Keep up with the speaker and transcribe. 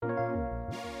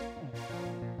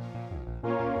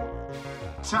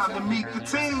Time to meet the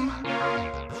team.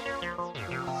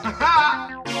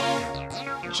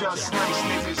 Just nice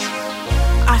niggas.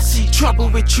 I see trouble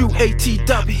with you,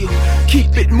 ATW.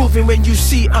 Keep it moving when you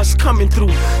see us coming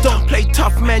through. Don't play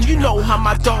tough, man. You know how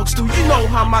my dogs do. You know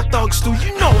how my thugs do.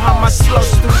 You know how my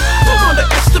slugs do. Don't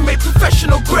underestimate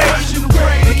professional grade.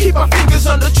 We keep our fingers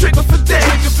on the trigger for days.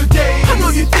 I know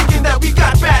you thinking that we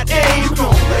got bad aim. You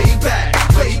gon' lay back.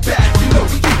 You know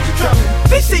we keep it coming.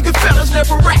 They say good fellas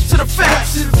never rap to the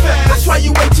facts. That's why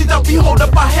you waited up, we hold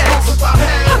up our heads.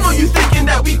 I know you thinking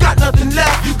that we got nothing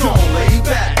left. You gon' lay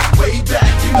back.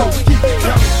 You know we keep it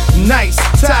coming. Nice,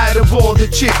 tired of all the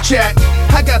chit chat.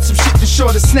 I got some shit to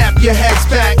show to snap your heads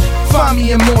back. Find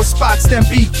me in more spots than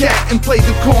B-Cat and play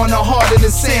the corner harder than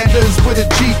Sanders with a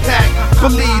G-Pack.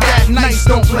 Believe that nice,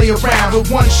 don't play around. With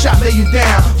one shot lay you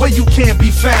down where you can't be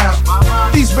found.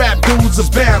 These rap dudes are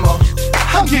Bama.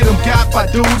 I'm getting got by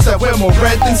dudes that wear more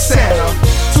red than Santa.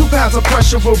 2 pounds of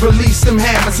pressure will release them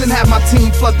hammers and have my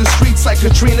team flood the streets like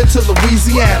Katrina to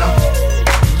Louisiana.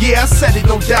 Yeah, I said it,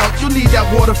 no doubt. You need that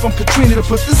water from Katrina to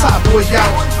put this hot boy out.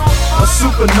 A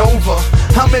supernova.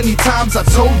 How many times I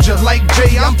told you? Like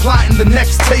Jay, I'm plotting the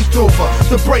next takeover.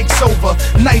 The break's over.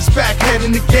 Nice backhead in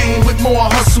the game with more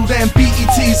hustle than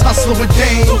BET's Hustler with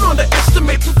Dame. Don't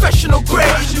underestimate professional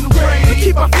grade. We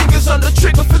keep our fingers on the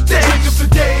trigger for days.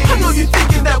 I know you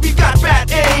thinking that we got bad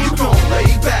aim. You gon'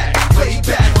 lay back.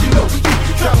 You know we keep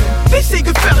it coming. They say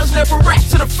good fellas never rap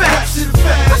to the facts.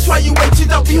 That's why you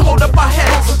waited up, we hold up our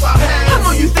heads. I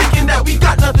know you thinking that we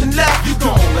got nothing left. You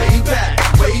gon' lay back.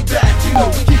 You know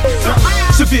we keep it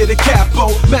coming. Severe the capo,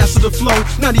 master the flow.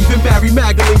 Not even Barry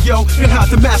Magdalene, yo, and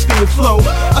hot the masculine flow.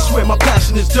 I swear my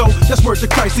passion is dope. That's worth the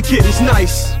Christ, the kid is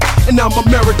nice. And I'm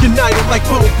American Idol like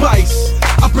Bo Bice.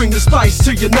 I bring the spice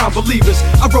to your non-believers.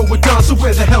 I roll with Don, so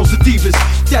where the hell's the divas?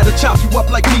 That'll chop you up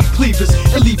like meat cleavers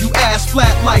and leave you ass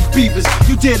flat like beavers.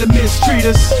 You dare to mistreat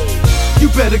us? You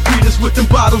better greet us with them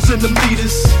bottles and them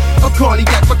leaders. A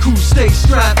cognac, my crew stay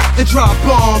strapped and drop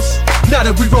bombs. Now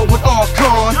that we roll with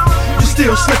Archon, you're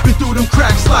still slipping through them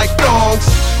cracks like dogs.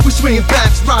 We swinging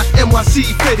backs, rock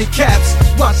NYC fitted caps.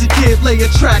 Watch the kid lay a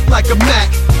track like a Mac.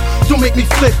 Don't make me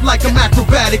flip like I'm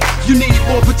acrobatic. You need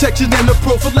more protection than a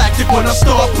prophylactic when I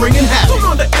start bringing havoc.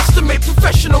 Don't underestimate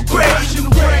professional grade.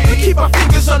 We keep our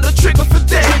fingers on the trigger for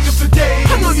days.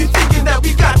 I know you thinking that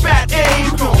we got bad aim.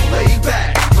 You gon' lay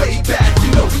back.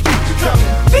 You know we keep it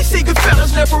coming. They say good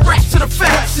fellas never rap to the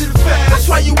facts. That's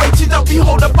why you waited up, we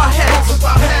hold up our heads.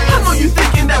 I know you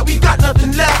thinking that we got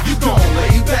nothing left. You gon'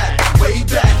 lay back.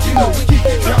 You know we keep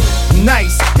it coming.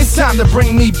 Nice, it's time to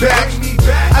bring me back.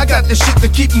 I got the shit to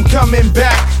keep them coming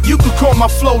back. You could call my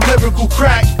flow lyrical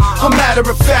crack. A matter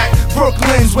of fact,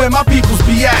 Brooklyn's where my peoples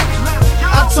be at.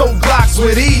 I told Glocks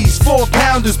with ease,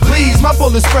 4-pounders please. My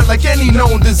bullets spread like any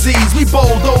known disease. We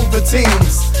bowled over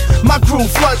teams. My crew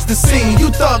floods the scene.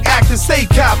 You thug actors, stay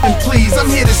copping please. I'm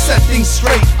here to set things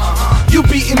straight. You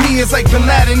beating me is like Bin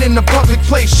Laden in the public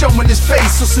place, showing his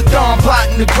face. So Saddam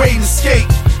plotting the great escape.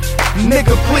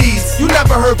 Nigga please, you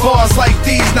never heard bars like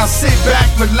these. Now sit back,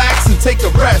 relax and take a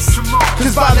rest.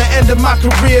 Cause by the end of my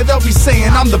career they'll be saying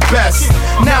I'm the best.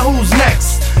 Now who's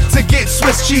next? To get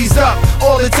Swiss cheesed up,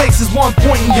 all it takes is 1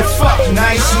 point and you're fucked.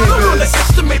 Nice niggas.